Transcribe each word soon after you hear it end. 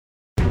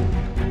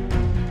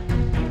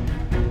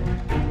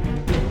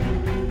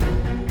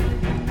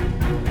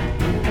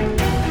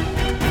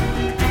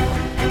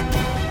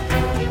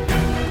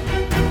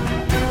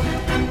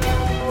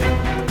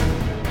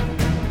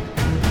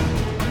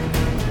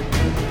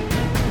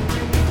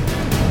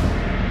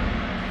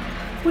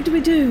What do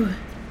we do?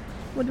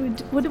 What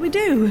do we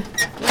do?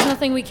 There's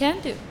nothing we can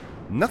do.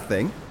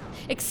 Nothing?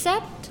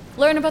 Except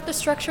learn about the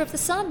structure of the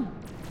sun.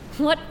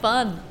 What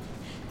fun.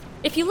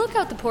 If you look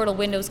out the portal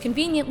windows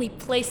conveniently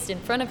placed in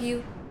front of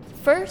you,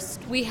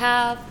 first we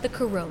have the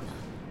corona.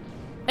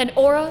 An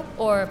aura,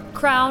 or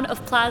crown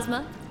of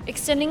plasma,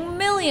 extending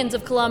millions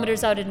of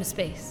kilometers out into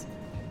space.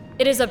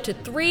 It is up to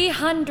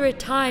 300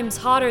 times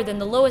hotter than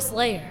the lowest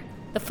layer,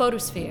 the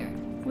photosphere.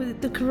 Well,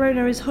 the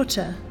corona is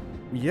hotter.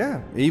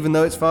 Yeah, even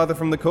though it's farther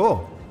from the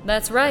core.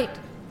 That's right.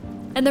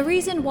 And the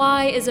reason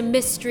why is a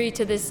mystery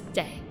to this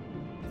day.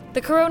 The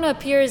corona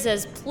appears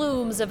as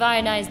plumes of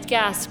ionized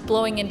gas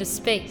blowing into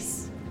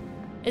space.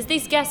 As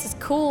these gases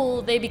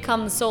cool, they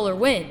become the solar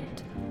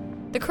wind.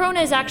 The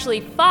corona is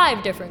actually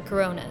 5 different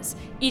coronas,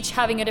 each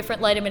having a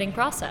different light-emitting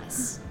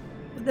process.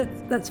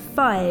 That's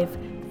 5.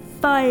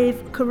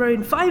 5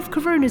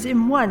 coronas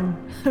in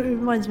one. It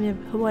reminds me of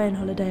a Hawaiian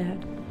holiday I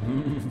had.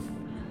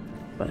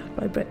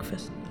 by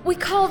breakfast. We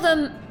call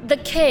them the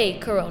K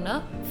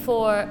corona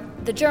for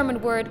the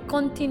German word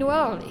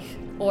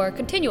kontinuierlich, or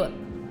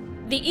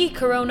continuum. The E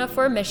corona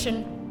for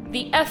emission,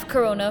 the F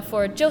corona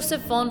for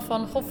Joseph von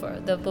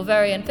Fraunhofer, the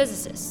Bavarian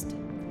physicist,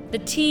 the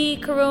T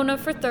corona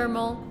for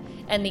thermal,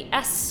 and the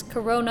S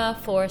corona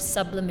for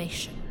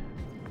sublimation.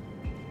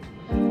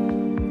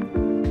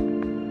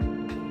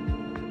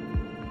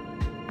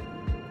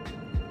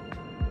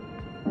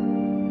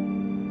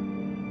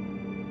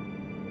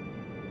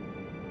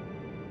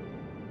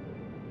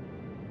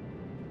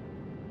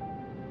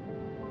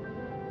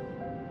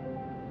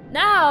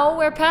 Now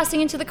we're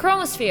passing into the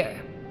chromosphere.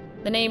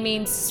 The name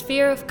means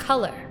sphere of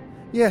color.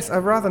 Yes,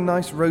 a rather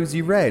nice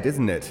rosy red,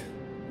 isn't it?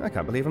 I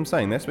can't believe I'm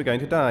saying this, we're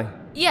going to die.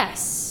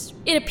 Yes,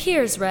 it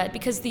appears red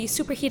because the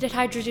superheated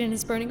hydrogen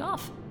is burning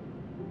off.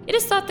 It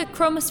is thought the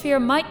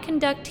chromosphere might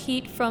conduct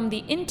heat from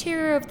the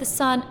interior of the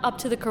sun up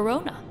to the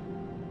corona.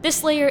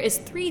 This layer is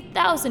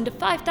 3,000 to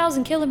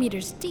 5,000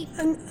 kilometers deep.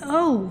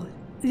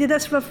 Yeah,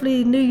 that's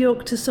roughly New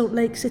York to Salt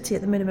Lake City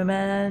at the minimum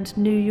and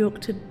New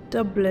York to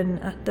Dublin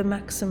at the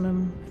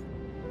maximum.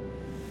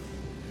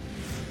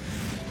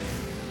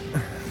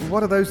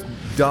 What are those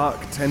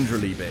dark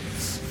tendrily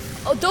bits?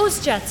 Oh,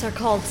 those jets are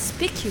called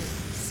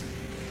spicules.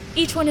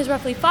 Each one is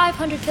roughly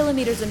 500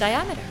 kilometers in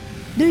diameter.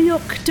 New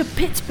York to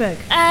Pittsburgh.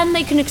 And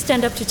they can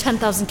extend up to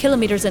 10,000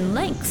 kilometers in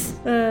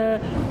length.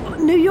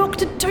 New York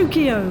to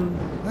Tokyo.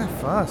 They're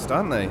fast,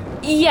 aren't they?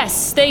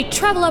 Yes, they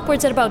travel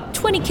upwards at about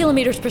 20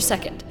 kilometers per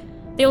second.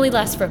 They only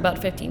last for about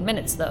 15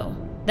 minutes, though.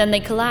 Then they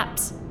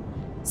collapse.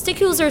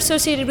 Spicules are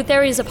associated with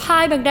areas of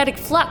high magnetic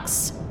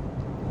flux.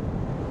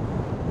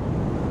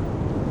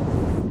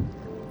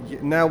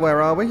 Now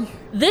where are we?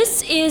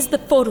 This is the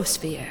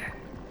photosphere.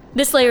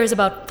 This layer is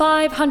about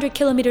 500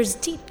 kilometers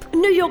deep.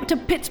 New York to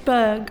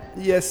Pittsburgh.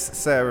 Yes,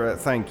 Sarah,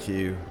 thank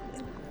you.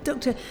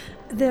 Doctor,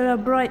 there are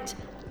bright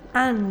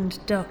and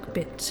dark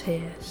bits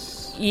here.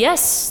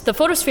 Yes, the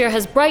photosphere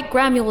has bright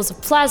granules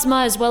of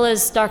plasma as well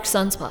as dark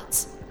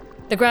sunspots.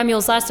 The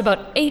granules last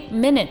about 8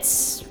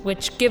 minutes,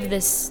 which give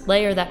this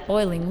layer that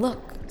boiling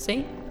look,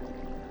 see?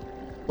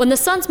 When the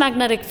sun's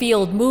magnetic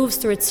field moves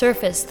through its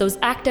surface, those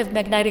active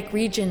magnetic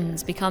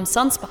regions become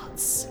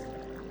sunspots.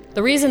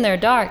 The reason they're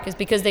dark is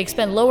because they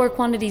expend lower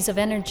quantities of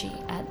energy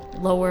at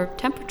lower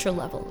temperature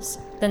levels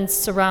than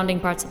surrounding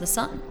parts of the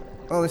sun.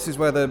 Oh, this is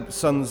where the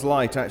sun's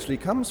light actually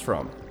comes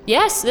from.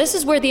 Yes, this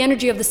is where the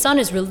energy of the sun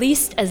is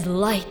released as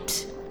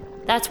light.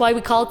 That's why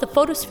we call it the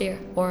photosphere,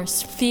 or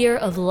sphere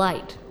of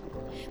light.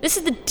 This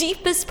is the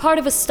deepest part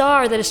of a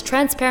star that is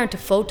transparent to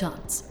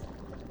photons.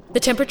 The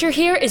temperature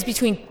here is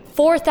between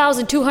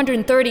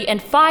 4,230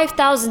 and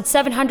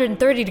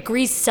 5,730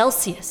 degrees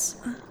Celsius.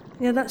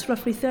 Yeah, that's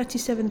roughly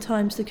 37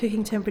 times the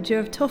cooking temperature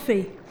of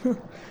toffee.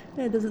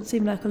 It doesn't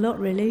seem like a lot,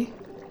 really.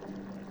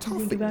 Toffee?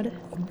 Think about it.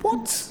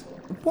 What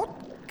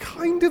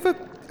kind of a...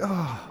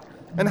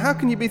 And how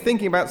can you be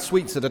thinking about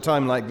sweets at a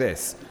time like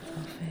this? Toffee.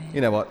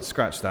 You know what,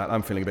 scratch that.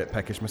 I'm feeling a bit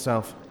peckish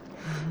myself.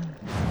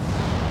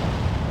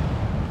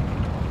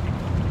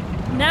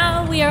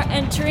 Now we are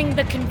entering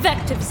the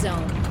convective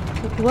zone.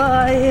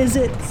 Why is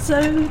it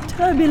so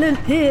turbulent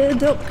here,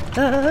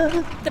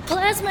 Doctor? The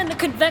plasma in the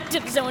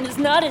convective zone is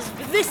not as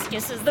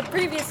viscous as the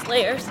previous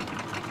layers.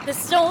 The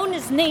zone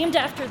is named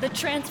after the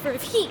transfer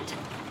of heat.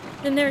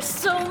 And there's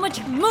so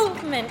much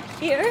movement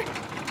here.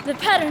 The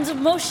patterns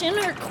of motion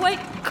are quite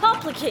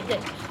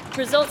complicated,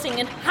 resulting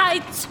in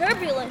high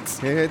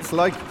turbulence. It's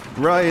like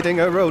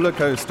riding a roller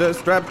coaster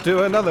strapped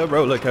to another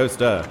roller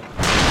coaster.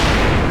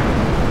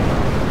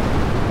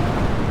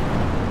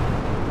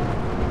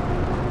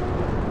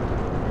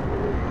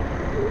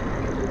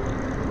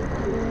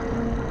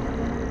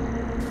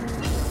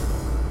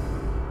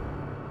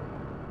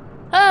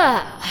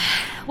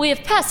 We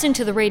have passed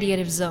into the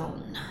radiative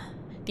zone,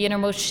 the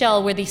innermost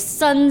shell where the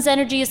sun's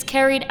energy is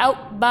carried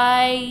out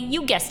by,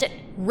 you guessed it,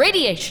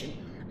 radiation.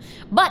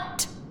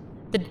 But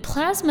the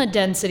plasma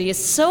density is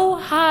so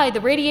high the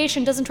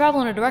radiation doesn't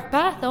travel in a direct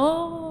path.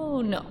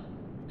 Oh, no.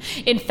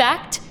 In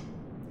fact,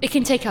 it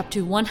can take up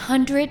to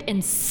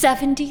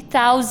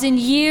 170,000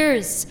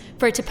 years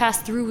for it to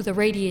pass through the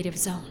radiative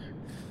zone.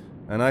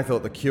 And I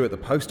thought the queue at the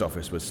post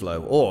office was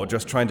slow, or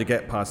just trying to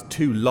get past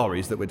 2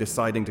 lorries that were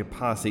deciding to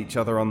pass each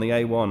other on the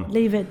A1.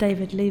 Leave it,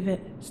 David, leave it.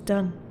 It's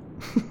done.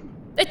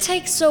 It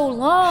takes so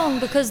long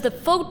because the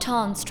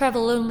photons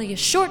travel only a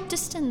short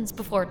distance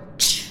before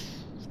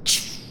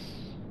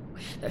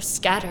they're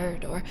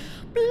scattered or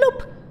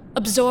bloop,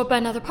 absorbed by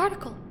another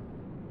particle.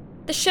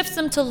 This shifts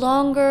them to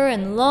longer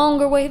and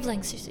longer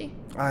wavelengths, you see.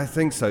 I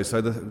think so.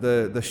 So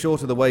the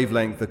shorter the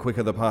wavelength, the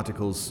quicker the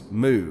particles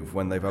move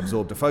when they've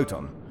absorbed a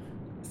photon.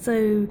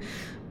 So,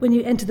 when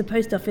you enter the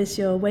post office,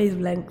 your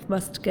wavelength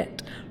must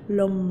get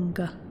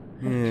longer.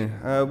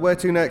 Yeah. Where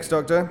to next,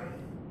 Doctor?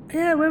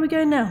 Yeah, where are we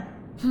going now?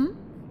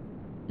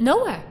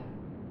 Nowhere.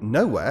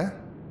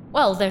 Nowhere?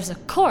 Well, there's a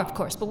core, of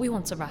course, but we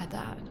won't survive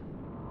that.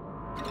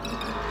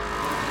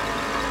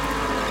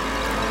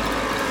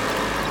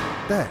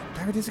 There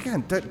it is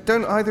again.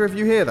 Don't either of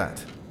you hear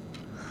that?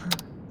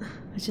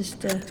 I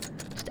just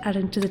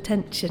adding to the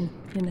tension,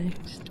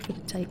 just for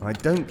the tape. I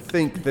don't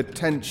think the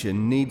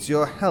tension needs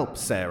your help,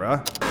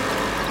 Sarah.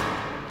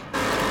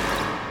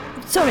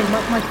 Sorry,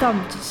 my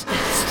thumb just.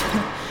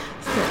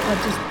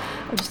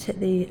 I just hit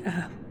the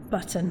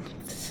button.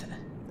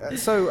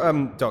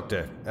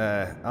 Doctor,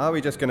 are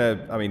we just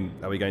gonna? Are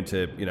we going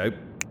to,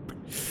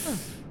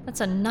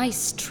 That's a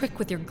nice trick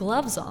with your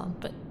gloves on,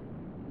 but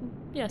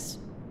yes,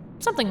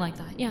 something like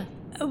that, yeah.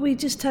 We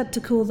just had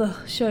to call the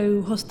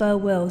show Hostile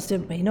Worlds,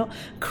 didn't we? Not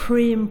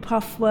Cream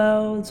Puff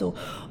Worlds or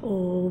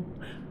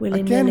Willy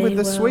Again Nilly with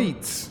the World.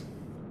 sweets.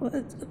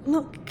 Well,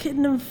 not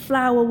Kitten and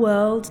Flower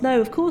World. No,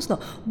 of course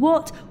not.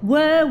 What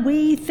were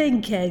we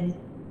thinking?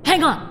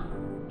 Hang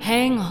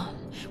on.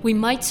 We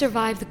might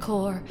survive the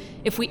core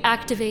if we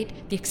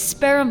activate the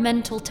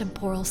experimental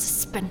temporal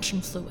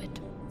suspension fluid.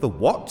 The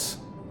what?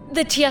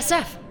 The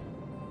TSF.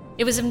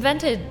 It was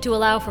invented to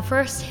allow for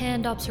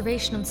first-hand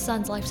observation of the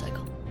sun's life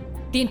cycle.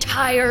 The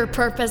entire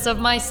purpose of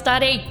my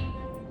study.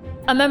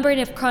 A membrane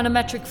of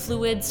chronometric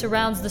fluid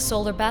surrounds the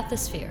solar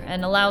bathysphere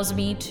and allows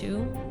me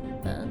to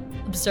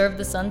observe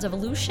the sun's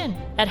evolution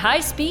at high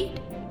speed.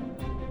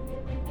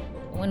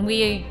 When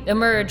we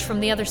emerge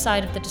from the other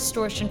side of the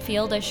distortion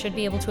field, I should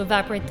be able to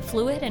evaporate the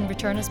fluid and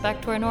return us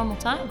back to our normal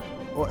time.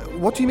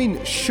 What do you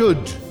mean,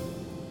 should?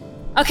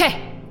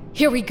 Okay,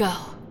 here we go.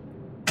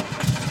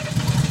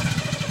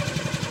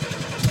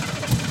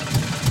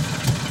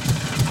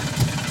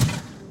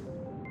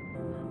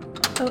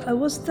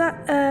 Was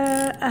that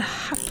a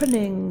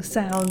happening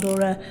sound or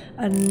a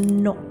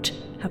not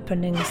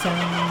happening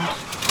sound?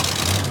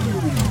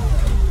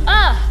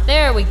 Ah,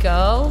 there we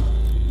go.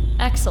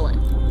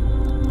 Excellent.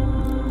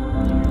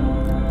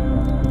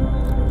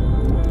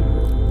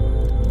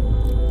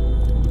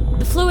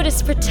 The fluid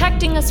is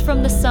protecting us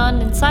from the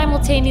sun and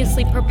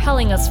simultaneously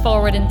propelling us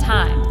forward in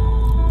time.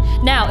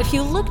 Now, if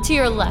you look to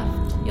your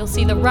left, you'll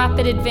see the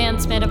rapid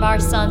advancement of our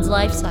sun's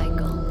life cycle.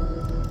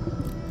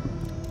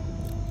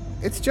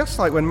 It's just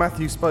like when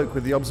Matthew spoke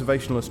with the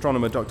observational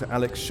astronomer Dr.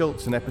 Alex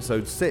Schultz in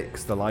episode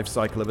 6, The Life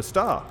Cycle of a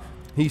Star.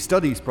 He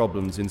studies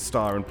problems in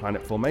star and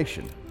planet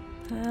formation.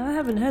 I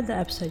haven't heard that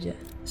episode yet.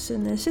 It's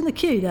in the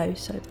queue though,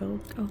 so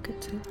I'll get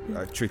to it.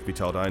 Yeah. Truth be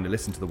told, I only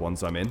listen to the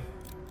ones I'm in.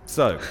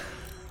 So,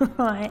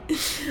 Right.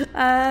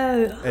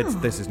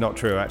 this is not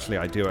true, actually.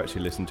 I do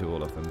actually listen to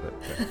all of them, but...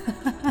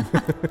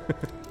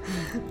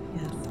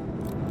 Yes.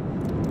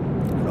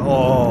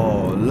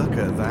 Oh, look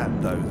at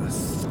that, though. The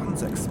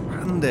sun's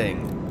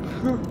expanding.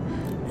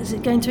 Is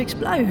it going to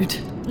explode?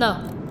 No,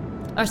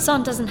 our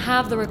sun doesn't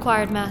have the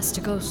required mass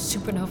to go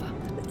supernova.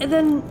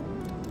 Then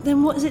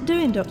what is it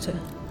doing, Doctor?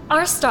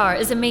 Our star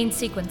is a main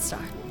sequence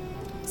star.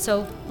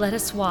 So let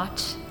us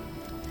watch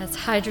as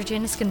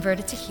hydrogen is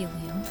converted to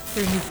helium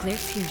through nuclear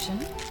fusion.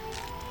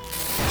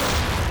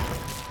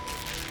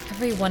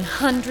 Every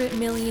 100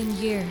 million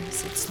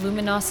years, its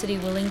luminosity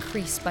will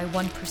increase by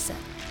 1%.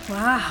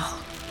 Wow,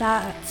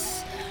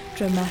 that's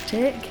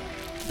dramatic.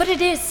 But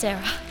it is,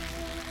 Sarah.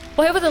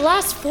 Why, over the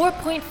last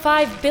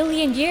 4.5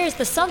 billion years,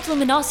 the sun's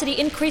luminosity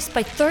increased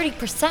by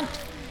 30%.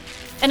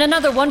 And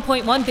another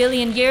 1.1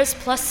 billion years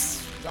plus...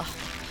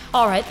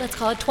 all right, let's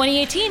call it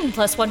 2018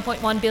 plus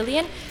 1.1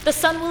 billion. The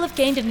sun will have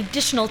gained an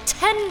additional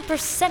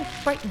 10%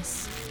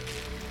 brightness,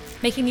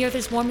 making the Earth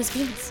as warm as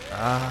Venus.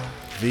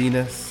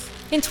 Venus.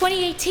 In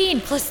 2018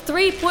 plus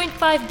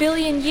 3.5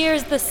 billion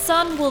years, the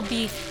sun will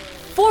be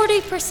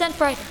 40%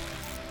 brighter.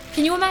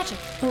 Can you imagine?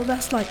 Oh,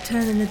 that's like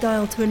turning the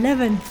dial to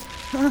 11.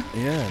 Huh?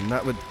 Yeah, and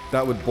that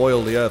would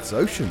boil the Earth's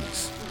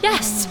oceans.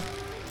 Yes,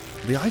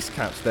 The ice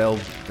caps, they'll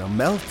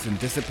melt and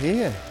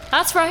disappear.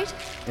 that's right.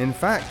 In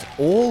fact,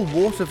 all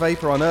water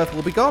vapor on Earth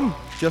will be gone.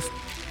 Just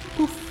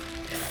poof.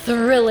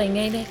 Thrilling,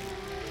 ain't it?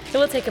 It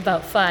will take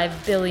about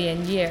 5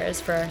 billion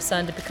years for our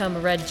sun to become a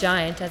red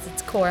giant as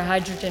its core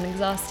hydrogen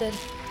exhausted.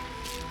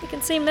 We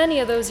can see many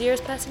of those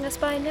years passing us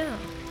by now.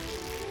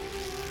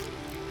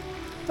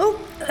 Oh,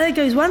 there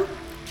goes one.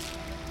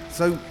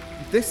 So,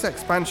 this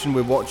expansion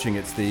we're watching,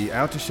 it's the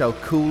outer shell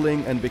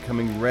cooling and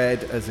becoming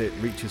red as it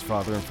reaches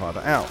farther and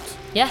farther out.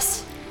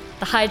 Yes,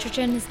 the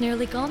hydrogen is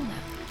nearly gone now,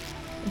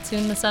 and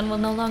soon the sun will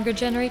no longer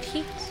generate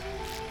heat.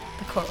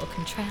 The core will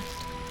contract.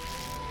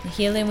 The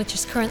helium, which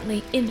is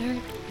currently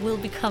inert, will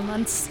become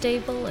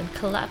unstable and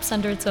collapse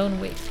under its own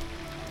weight,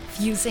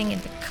 fusing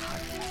into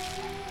carbon.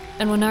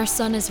 And when our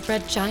sun is a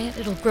red giant,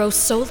 it'll grow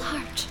so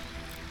large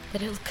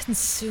that it'll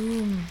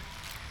consume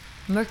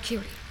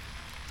Mercury,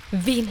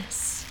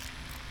 Venus,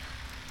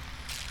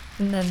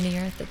 and then the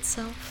Earth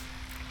itself.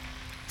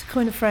 To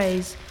coin a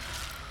phrase,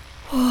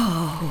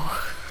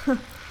 whoa.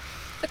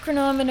 The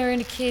chronometer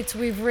indicates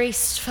we've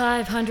raced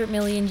 500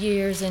 million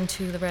years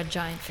into the red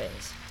giant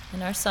phase,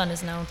 and our sun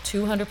is now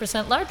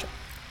 200% larger.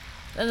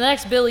 In the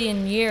next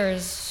billion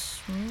years,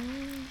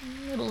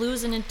 it'll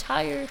lose an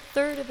entire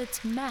third of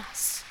its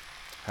mass.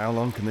 How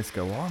long can this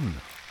go on?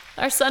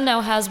 Our sun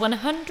now has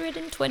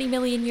 120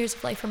 million years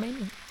of life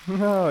remaining.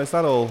 No, is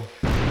that all?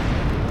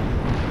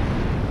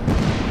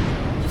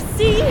 You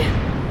see?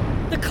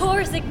 The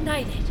core is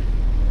ignited.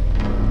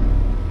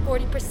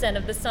 40%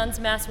 of the sun's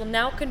mass will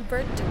now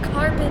convert to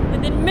carbon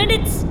within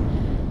minutes.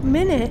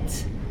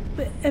 Minutes?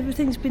 But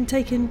everything's been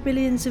taking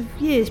billions of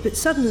years, but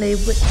suddenly...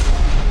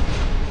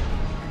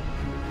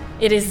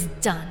 It is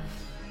done.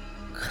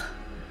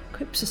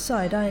 Quips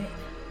aside, I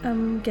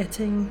am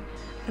getting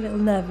a little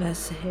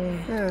nervous here.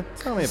 Yeah,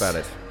 tell me about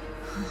it.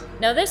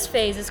 Now this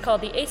phase is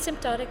called the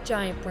asymptotic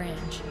giant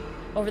branch.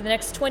 Over the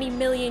next 20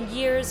 million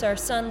years, our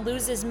sun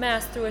loses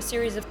mass through a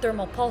series of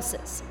thermal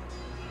pulses.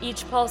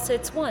 Each pulse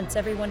hits once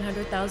every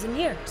 100,000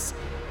 years.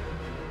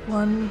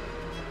 1,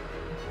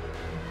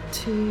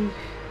 2,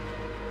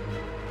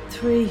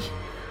 3.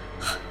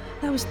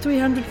 That was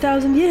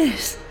 300,000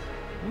 years.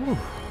 Ooh.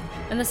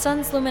 And the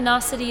sun's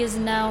luminosity is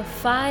now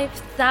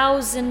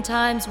 5,000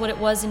 times what it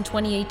was in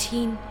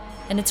 2018,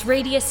 and its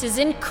radius is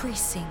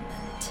increasing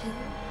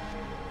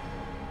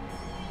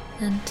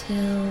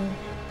until...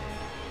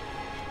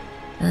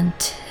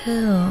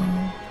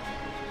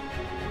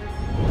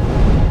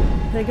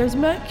 There goes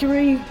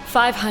Mercury.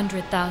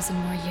 500,000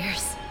 more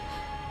years.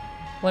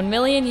 1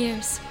 million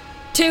years.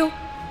 2.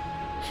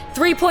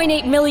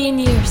 3.8 million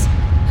years.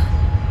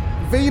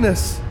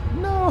 Venus!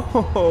 No!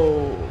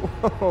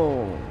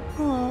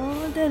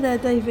 Oh, there,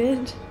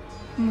 David.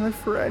 My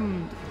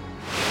friend.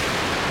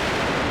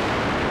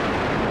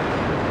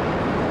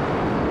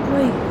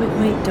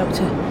 Wait,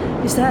 Doctor.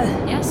 Is that...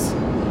 Yes,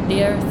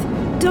 the Earth.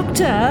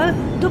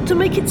 Doctor,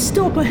 make it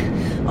stop.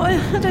 I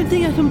don't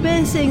think I can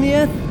bear seeing the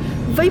Earth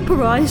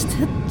vaporized.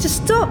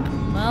 Just stop.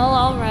 Well,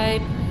 all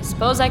right. I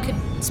suppose I could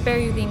spare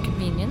you the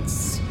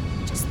inconvenience.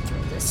 Just throw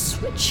this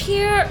switch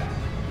here.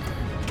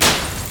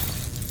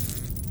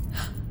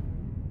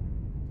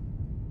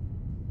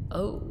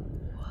 Oh.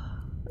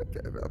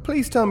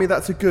 Please tell me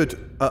that's a good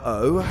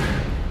uh-oh.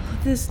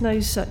 There's no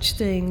such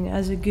thing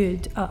as a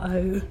good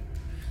uh-oh.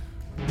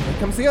 Here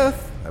comes the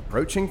Earth,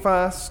 approaching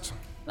fast.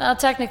 Well,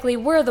 technically,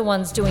 we're the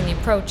ones doing the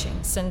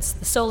approaching, since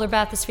the solar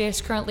bathysphere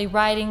is currently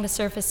riding the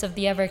surface of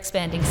the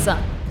ever-expanding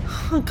sun.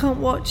 I can't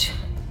watch.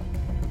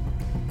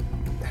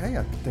 Hey,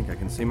 I think I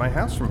can see my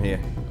house from here.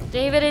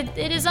 David,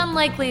 it is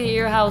unlikely that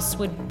your house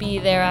would be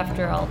there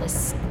after all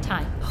this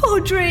time.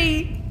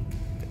 Audrey!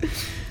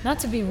 Not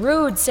to be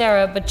rude,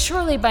 Sarah, but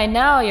surely by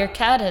now your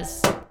cat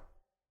has...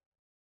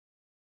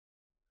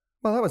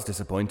 Well, that was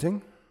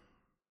disappointing.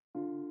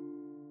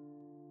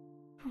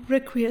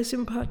 Requiesce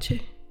in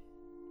pace.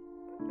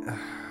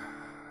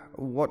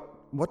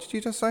 What did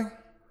you just say?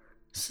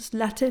 It's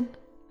Latin.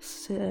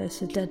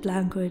 It's a dead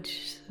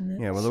language.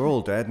 Yeah, well, they're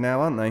all dead now,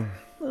 aren't they?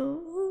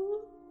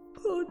 Oh,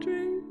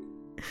 Audrey.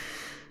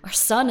 Our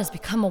sun has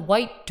become a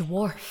white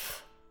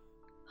dwarf.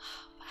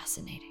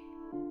 Fascinating.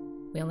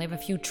 We only have a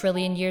few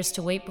trillion years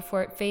to wait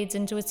before it fades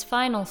into its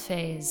final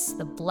phase,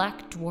 the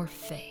black dwarf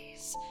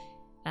phase,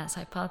 as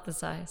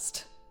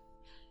hypothesized.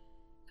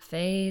 A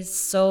phase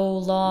so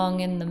long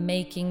in the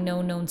making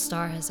no known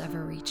star has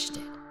ever reached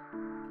it,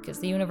 because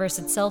the universe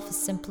itself is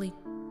simply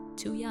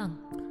too young.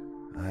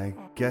 I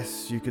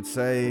guess you could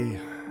say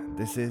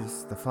this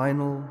is the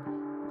final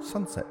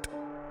sunset.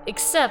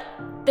 Except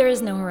there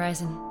is no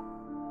horizon,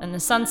 and the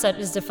sunset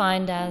is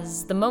defined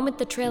as the moment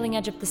the trailing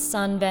edge of the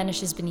sun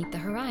vanishes beneath the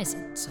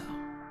horizon, so...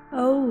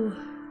 Oh,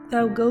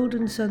 thou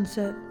golden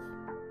sunset,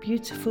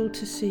 beautiful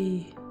to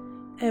see,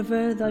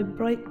 ever thy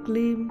bright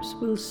gleams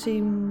will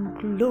seem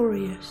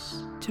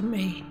glorious to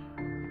me.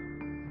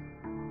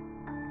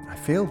 I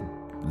feel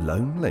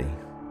lonely.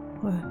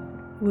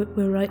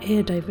 We're right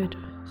here, David.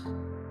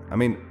 I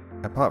mean,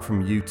 apart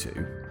from you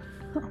two.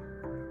 Oh,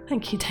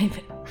 thank you,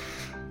 David.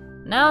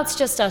 Now it's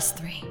just us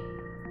three.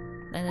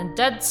 And a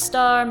dead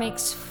star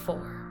makes 4.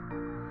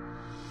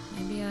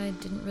 Maybe I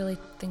didn't really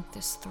think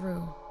this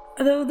through.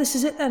 Oh, this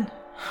is it then.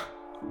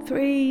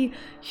 3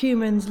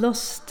 humans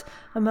lost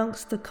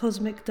amongst the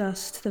cosmic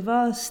dust, the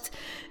vast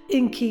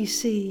inky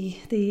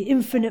sea, the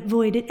infinite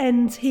void. It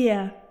ends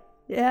here.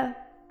 Yeah?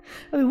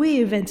 I mean,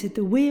 we invented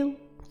the wheel,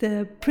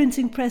 the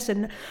printing press,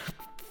 and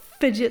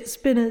fidget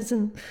spinners,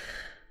 and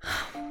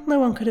no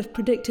one could have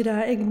predicted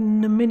our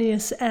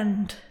ignominious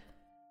end.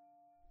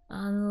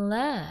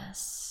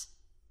 Unless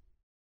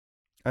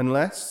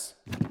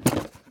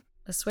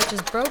the switch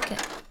is broken.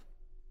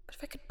 But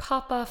if I could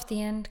pop off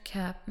the end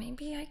cap,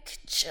 maybe I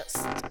could just...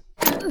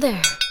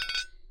 There.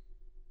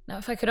 Now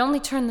If I could only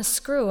turn the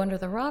screw under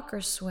the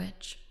rocker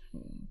switch.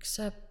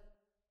 Except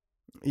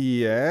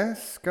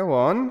Yes, go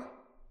on.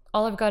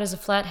 all I've got is a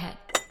flathead.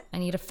 I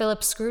need a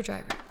Phillips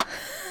screwdriver.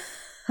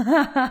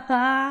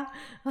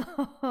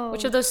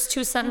 Which of those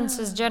two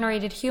sentences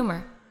generated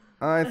humor?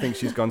 I think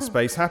she's gone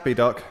space happy,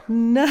 Doc.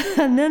 No.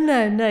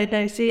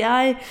 See,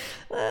 I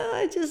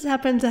just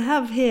happen to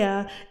have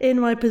here in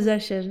my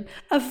possession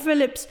a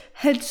Phillips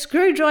head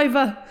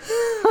screwdriver.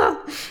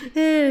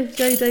 Here,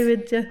 go,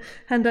 David.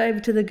 Hand that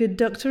over to the good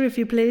doctor, if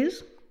you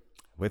please.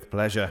 With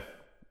pleasure.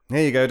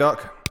 Here you go,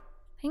 Doc.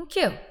 Thank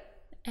you.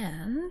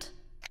 And...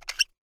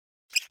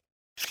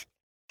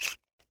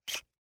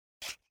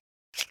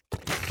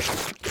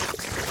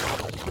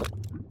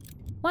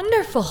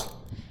 wonderful!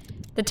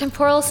 The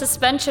temporal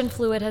suspension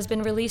fluid has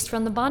been released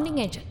from the bonding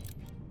agent.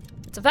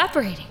 It's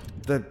evaporating.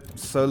 The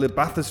solar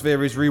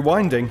bathysphere is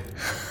rewinding.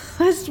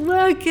 It's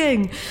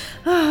working.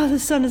 The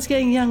sun is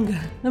getting younger.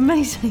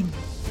 Amazing.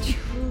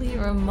 Truly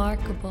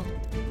remarkable.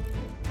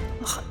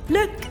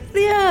 Look,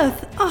 the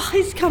Earth.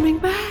 It's coming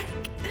back.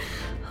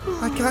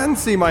 I can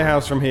see my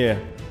house from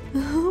here.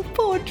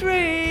 Poor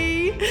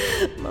tree.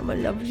 Mama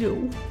loves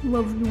you.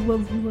 Love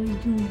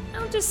you.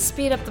 I'll just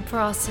speed up the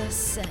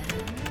process and...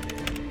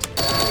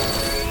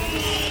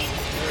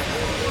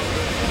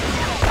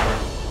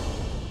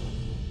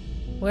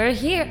 we're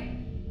here,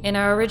 in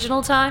our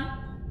original time,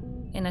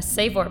 in a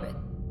safe orbit.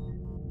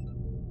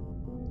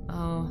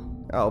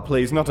 Oh,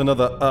 please, not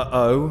another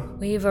uh-oh.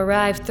 We've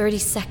arrived 30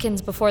 seconds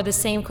before the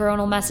same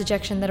coronal mass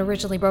ejection that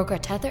originally broke our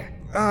tether.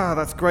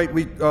 That's great.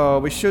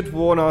 We should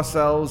warn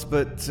ourselves,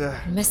 but...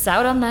 Miss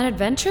out on that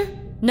adventure?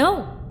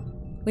 No!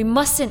 We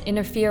mustn't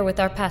interfere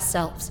with our past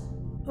selves.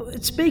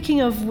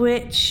 Speaking of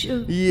which...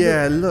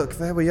 Yeah, look,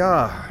 there we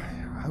are.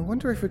 I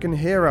wonder if we can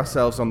hear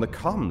ourselves on the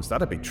comms.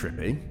 That'd be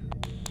trippy.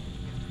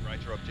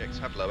 Brighter objects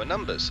have lower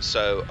numbers,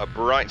 so a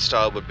bright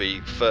star would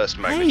be first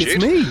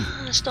magnitude. Hey, it's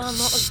me! A star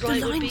not as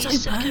bright would be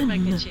line's second open.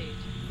 magnitude.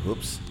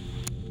 Whoops.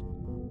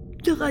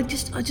 Look, I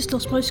just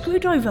lost my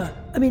screwdriver.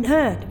 I mean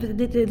her,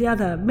 the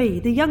other me,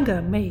 the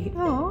younger me.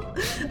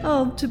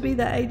 Oh, to be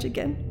that age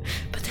again.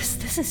 But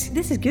this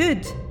is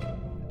good.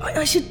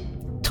 I should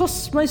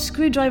toss my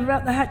screwdriver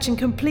out the hatch and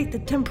complete the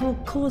temporal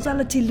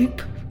causality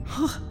loop.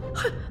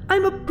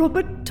 I'm a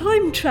proper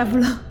time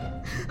traveller.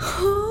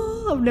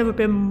 I've never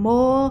been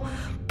more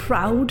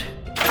proud.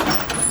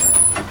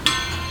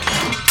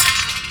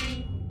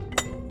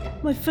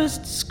 My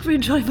first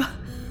screwdriver.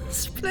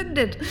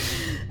 Splendid.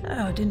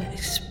 I didn't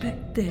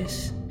expect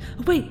this.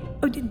 Wait,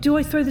 do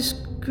I throw the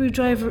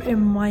screwdriver in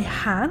my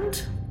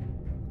hand?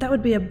 That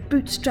would be a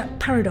bootstrap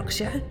paradox,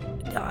 yeah?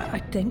 I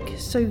think.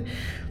 So,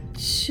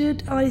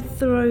 should I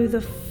throw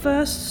the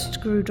first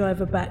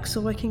screwdriver back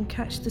so I can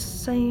catch the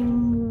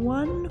same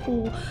one?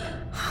 Or...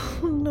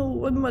 oh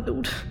no, I'm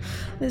muddled.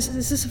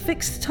 Is this a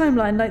fixed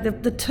timeline like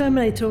the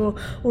Terminator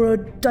or a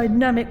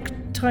dynamic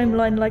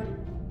timeline like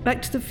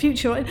Back to the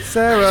Future?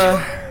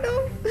 Sarah!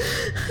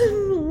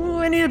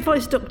 No. Any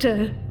advice,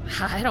 Doctor?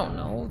 I don't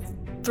know.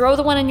 Throw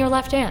the one in your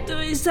left hand.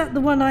 Is that the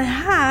one I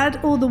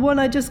had or the one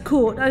I just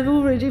caught? I've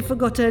already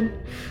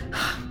forgotten.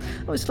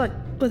 Oh, it's like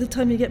by the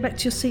time you get back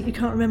to your seat, you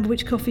can't remember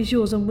which coffee's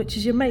yours and which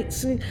is your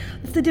mate's.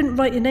 If they didn't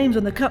write your names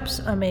on the cups,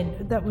 I mean,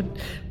 that would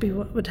be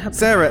what would happen.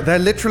 Sarah, they're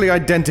literally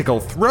identical.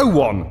 Throw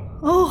one!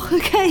 Oh,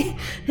 okay.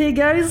 Here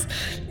goes.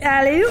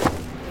 Alley.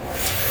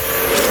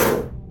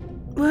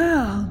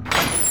 Well,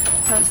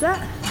 how's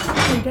that?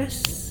 I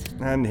guess.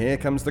 And here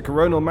comes the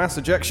coronal mass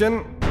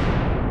ejection.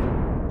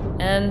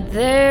 And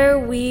there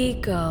we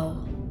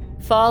go.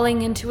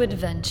 Falling into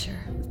adventure.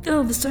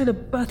 Oh, the solar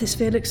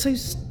bathysphere looks so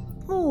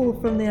small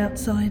from the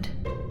outside.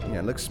 Yeah,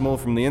 it looks small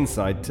from the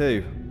inside,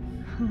 too.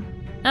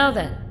 Now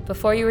then,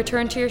 before you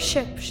return to your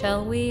ship,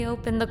 shall we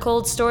open the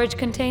cold storage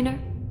container?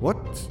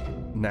 What?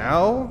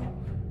 Now?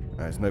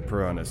 There's no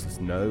piranhas. There's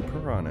no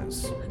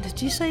piranhas.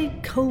 Did you say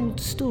cold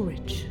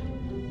storage?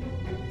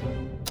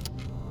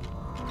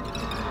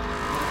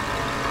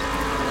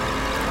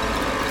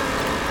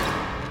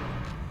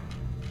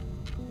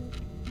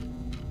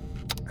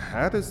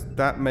 How does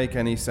that make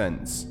any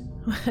sense?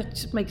 It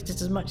just makes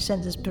just as much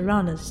sense as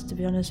piranhas, to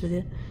be honest with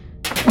you.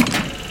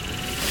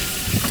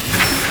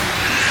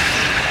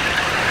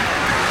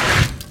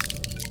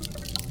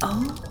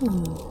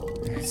 Oh.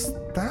 Is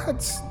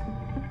that...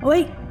 Oh,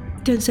 wait,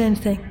 don't say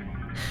anything.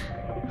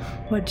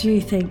 What do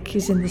you think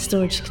is in the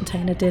storage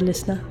container, dear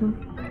listener?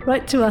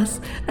 Write to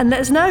us and let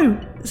us know.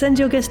 Send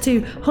your guess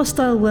to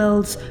Hostile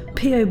Worlds,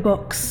 P.O.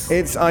 Box.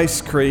 It's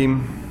ice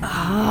cream.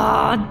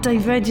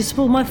 David, you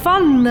spoiled my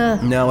fun.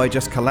 No, I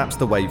just collapsed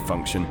the wave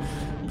function.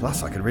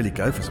 Plus, I could really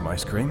go for some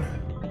ice cream.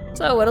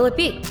 So what'll it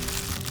be?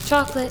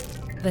 Chocolate,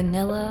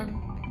 vanilla,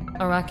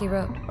 a rocky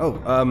road? Oh,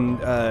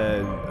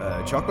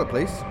 chocolate,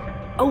 please.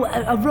 Oh,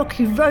 a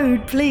rocky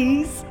road,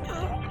 please.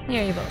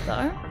 Here you both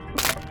are.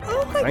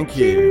 Oh, Thank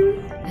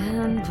you.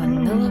 And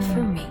vanilla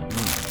for me.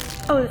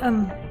 Oh,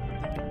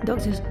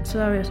 Dr.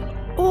 Solarius.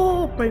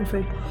 Oh, brain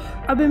food.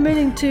 I've been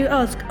meaning to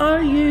ask,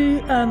 are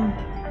you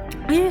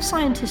a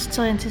scientist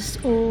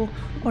or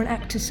an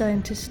actor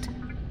scientist?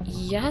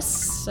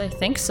 Yes, I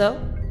think so.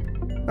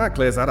 That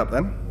clears that up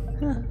then.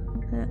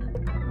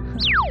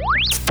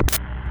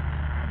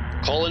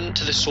 Colin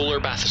to the solar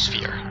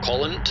bathysphere.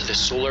 Colin to the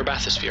solar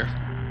bathysphere.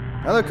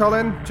 Hello,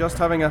 Colin. Just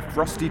having a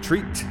frosty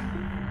treat.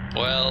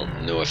 Well,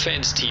 no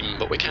offence, team,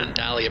 but we can't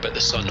dally about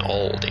the sun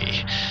all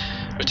day.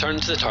 Return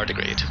to the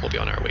tardigrade. We'll be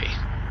on our way.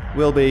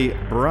 We'll be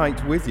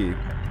right with you.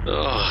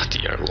 Oh,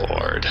 dear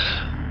lord.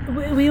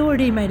 We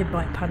already made a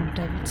bite pun,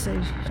 David, so...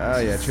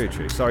 Yeah,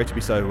 true. Sorry to be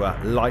so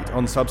light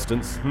on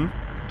substance.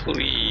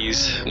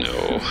 Please,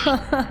 no.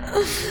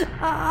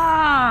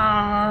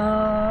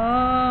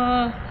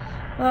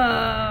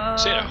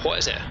 Sarah, what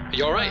is it? Are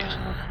you alright?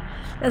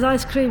 There's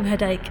ice cream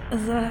headache.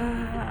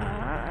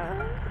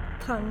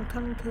 Tongue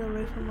to the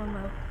roof of my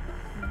mouth.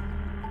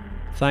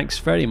 Thanks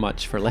very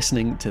much for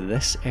listening to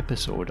this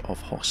episode of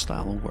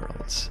Hostile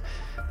Worlds.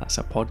 That's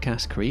a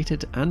podcast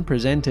created and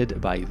presented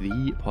by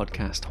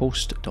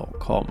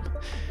thepodcasthost.com.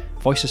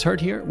 Voices heard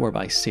here were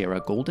by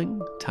Sarah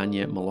Golding,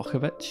 Tanya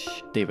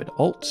Milojevic, David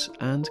Alt,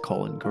 and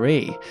Colin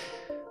Gray.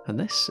 And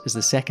this is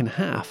the second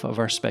half of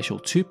our special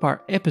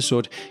two-part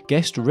episode,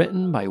 guest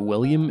written by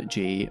William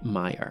J.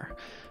 Meyer.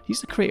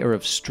 He's the creator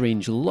of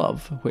Strange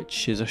Love,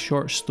 which is a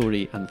short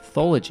story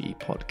anthology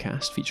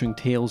podcast featuring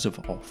tales of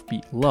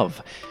offbeat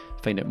love.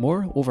 Find out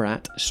more over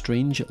at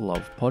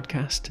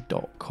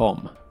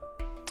strangelovepodcast.com.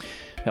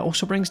 It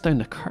also brings down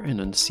the curtain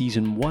on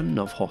Season 1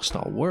 of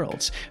Hostile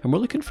Worlds, and we're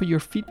looking for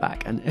your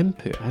feedback and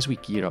input as we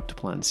gear up to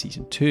plan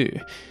Season 2.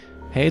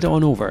 Head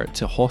on over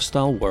to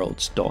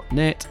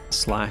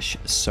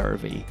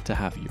hostileworlds.net/survey to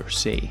have your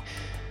say.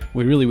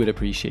 We really would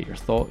appreciate your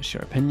thoughts,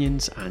 your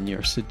opinions, and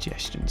your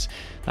suggestions.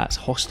 That's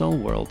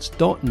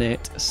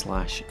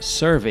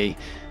hostileworlds.net/survey,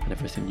 and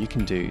everything you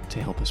can do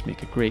to help us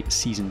make a great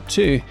Season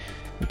 2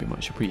 would be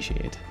much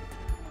appreciated.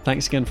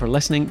 Thanks again for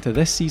listening to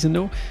this season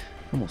though,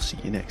 and we'll see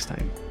you next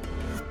time.